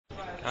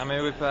I'm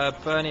here with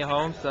Bernie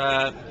Holmes,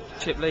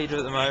 chip leader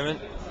at the moment.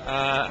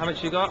 How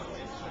much you got?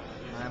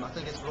 I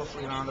think it's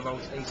roughly around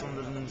about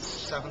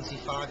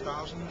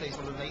 875,000,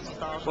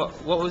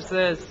 880,000. What was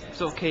the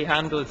sort of key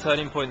hand or the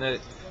turning point that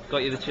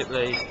got you the chip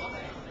lead?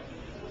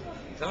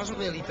 There hasn't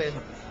really been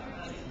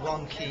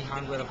one key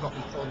hand where I've got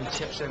all my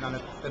chips in and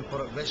it's been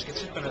put at risk.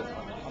 It's just been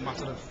a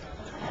matter of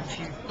a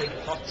few big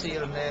pots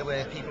here and there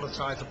where people have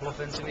tried to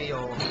bluff into me,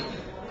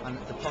 and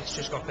the pots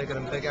just got bigger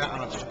and bigger,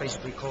 and I've just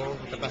basically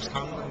called with the best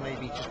hand and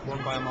maybe just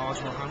won by a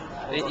marginal hand.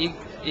 Are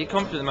you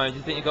confident at the moment? Do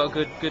you think you've got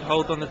a good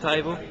hold on the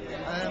table?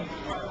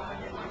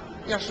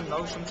 Yes and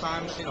no.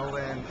 Sometimes,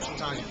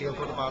 sometimes you feel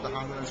good about the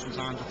hand, and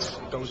sometimes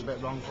it goes a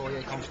bit wrong for you.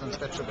 Your confidence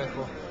dips a bit,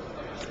 but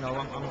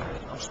I'm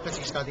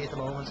pretty steady at the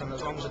moment, and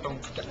as long as I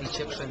don't get any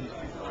chips in and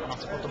have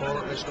to put them all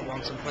at risk at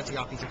once, I'm pretty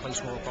happy to play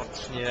small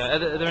pots. Yeah. Are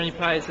there any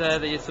players there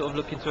that you're sort of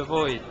looking to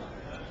avoid?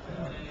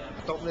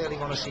 I don't really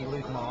want to see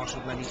Luke Marsh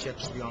with many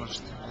chips, to be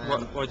honest.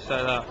 Why'd you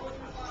say that?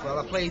 Well,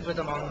 I played with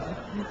him on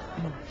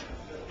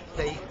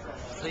day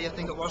 3, I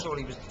think it was, or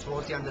he was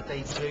towards the end of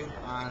day 2,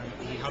 and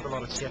he had a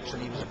lot of chips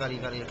and he was very,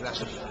 very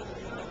aggressive.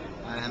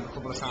 A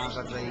couple of times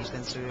I'd raised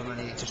into him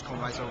and he'd just come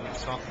right over the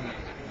top.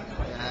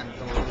 And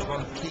there was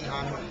one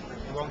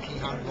key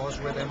hand was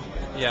with him.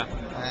 Yeah.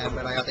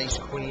 Where I had ace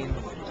queen.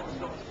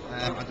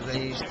 I'd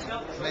raised,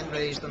 then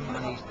raised him,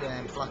 and he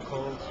flat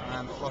called,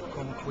 flop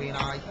come queen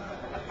eye,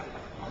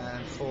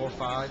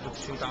 4-5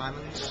 with 2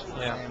 diamonds.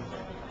 Yeah.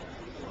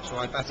 So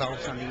I bet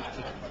out and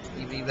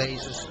he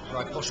re-raises, so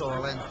I push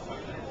all in,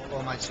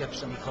 all my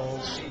chips, and he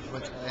calls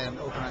with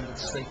open-ended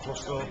straight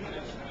flush draw.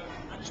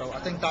 So I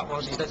think that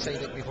was, he did say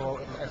that before,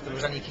 if there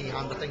was any key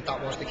hand, I think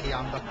that was the key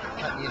hand that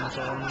kept me in the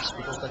tournaments,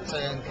 because the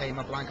turn came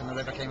a blank and the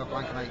river came a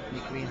blank and my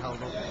queen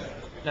held up.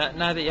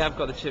 Now that you have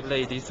got the chip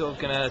lead, are you sort of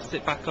going to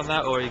sit back on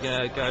that, or are you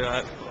going to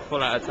go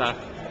full out attack?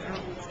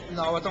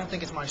 No, I don't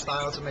think it's my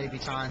style to maybe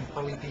try and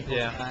bully people.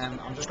 Yeah.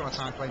 I'm just going to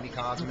try and play my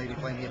cards and maybe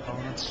play my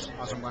opponents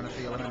as and when I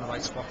feel I'm in the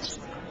right spots.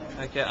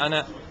 Okay, and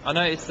I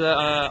noticed that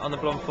on the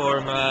Blonde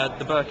Forum,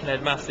 the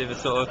Birkenhead Massive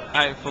is sort of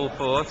out in full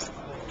force.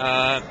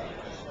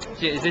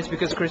 Is this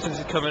because Christmas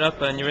is coming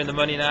up and you're in the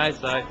money now,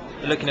 so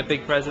you're looking at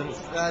big presents?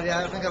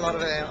 Yeah, I think a lot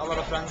of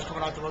friends are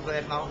coming out to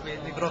woodwork now.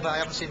 My brother, I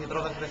haven't seen my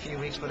brother for a few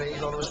weeks, but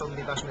he's all of a sudden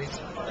my best mate.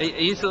 Are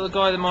you sort of the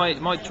guy that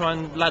might try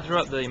and ladder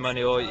up the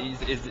money, or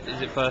is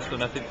it first or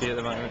nothing for you at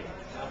the moment?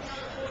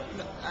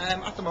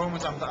 At the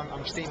moment,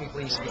 I'm extremely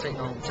pleased to be taking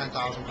home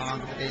 £10,000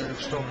 at the game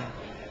of stuff.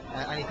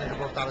 Anything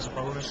above that is a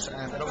bonus.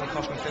 It only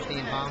cost me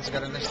 £15 to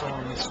get in this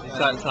tournament.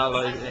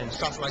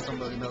 Satellite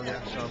under the mill,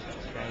 yeah. So.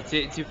 Do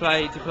you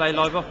play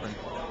live often?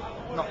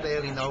 Not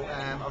really, no.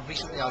 I've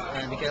recently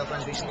had, my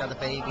girlfriend's recently had a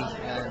baby,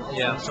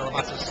 yeah. So I've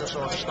had to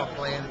sort of stop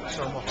playing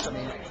so much. I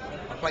mean,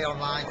 I play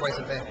online quite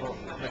a bit, but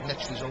with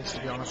mixed results,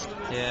 to be honest.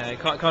 Yeah,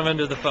 kind of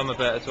under the thumb a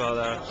bit as well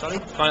there. Sorry?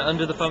 Kind of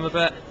under the thumb a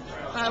bit?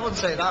 I wouldn't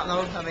say that,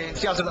 no. I mean,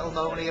 she has a little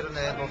note here and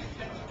there, but,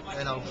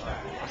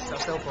 I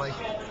still play.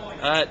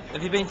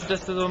 Have you been to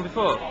Dust of the Dawn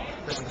before?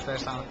 This is the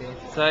first time I've been.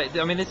 So,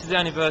 I mean, this is the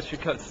anniversary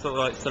cut to sort of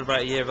like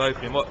celebrate a year of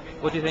opening.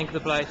 What do you think of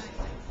the place?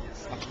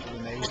 Absolutely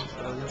amazing,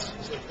 brilliant.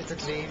 It's a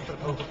dream for a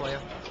poker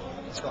player.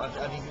 It's got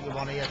everything you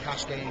want here,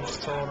 cash games,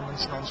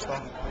 tournaments,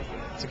 non-stop.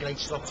 It's a great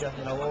structure,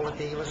 all the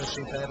dealers are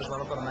superb as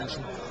well, I've got to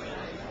mention.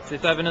 So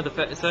if they have another,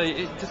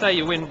 to say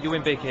you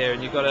win big here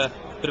and you've got a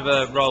bit of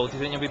a roll, do you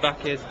think you'll be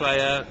back here to play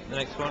the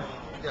next one?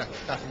 Yeah,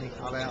 definitely.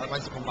 I'd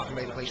like to come back and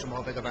maybe play some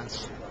more big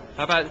events.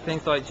 How about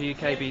things like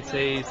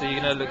GKBT? So you're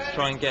going to look to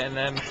try and get in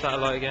them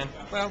satellite again?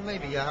 Well,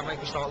 maybe, yeah. I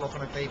might start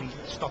looking at maybe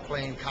stop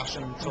playing cash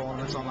and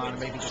tournaments online and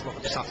maybe just look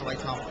at the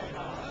satellites now.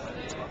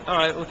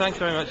 Alright, well thanks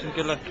very much and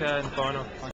good luck in the final.